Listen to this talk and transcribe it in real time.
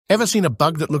Ever seen a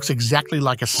bug that looks exactly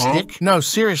like a stick? No,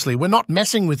 seriously, we're not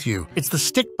messing with you. It's the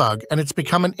stick bug, and it's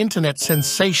become an internet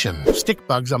sensation. Stick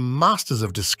bugs are masters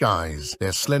of disguise.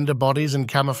 Their slender bodies and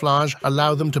camouflage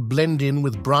allow them to blend in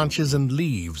with branches and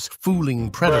leaves, fooling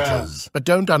predators. But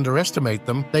don't underestimate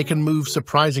them. They can move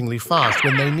surprisingly fast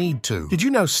when they need to. Did you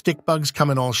know stick bugs come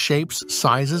in all shapes,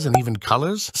 sizes, and even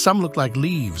colors? Some look like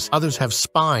leaves, others have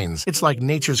spines. It's like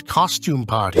nature's costume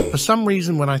party. For some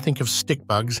reason, when I think of stick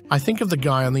bugs, I think of the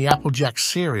guy on the Applejack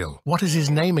cereal. What is his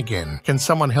name again? Can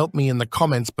someone help me in the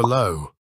comments below?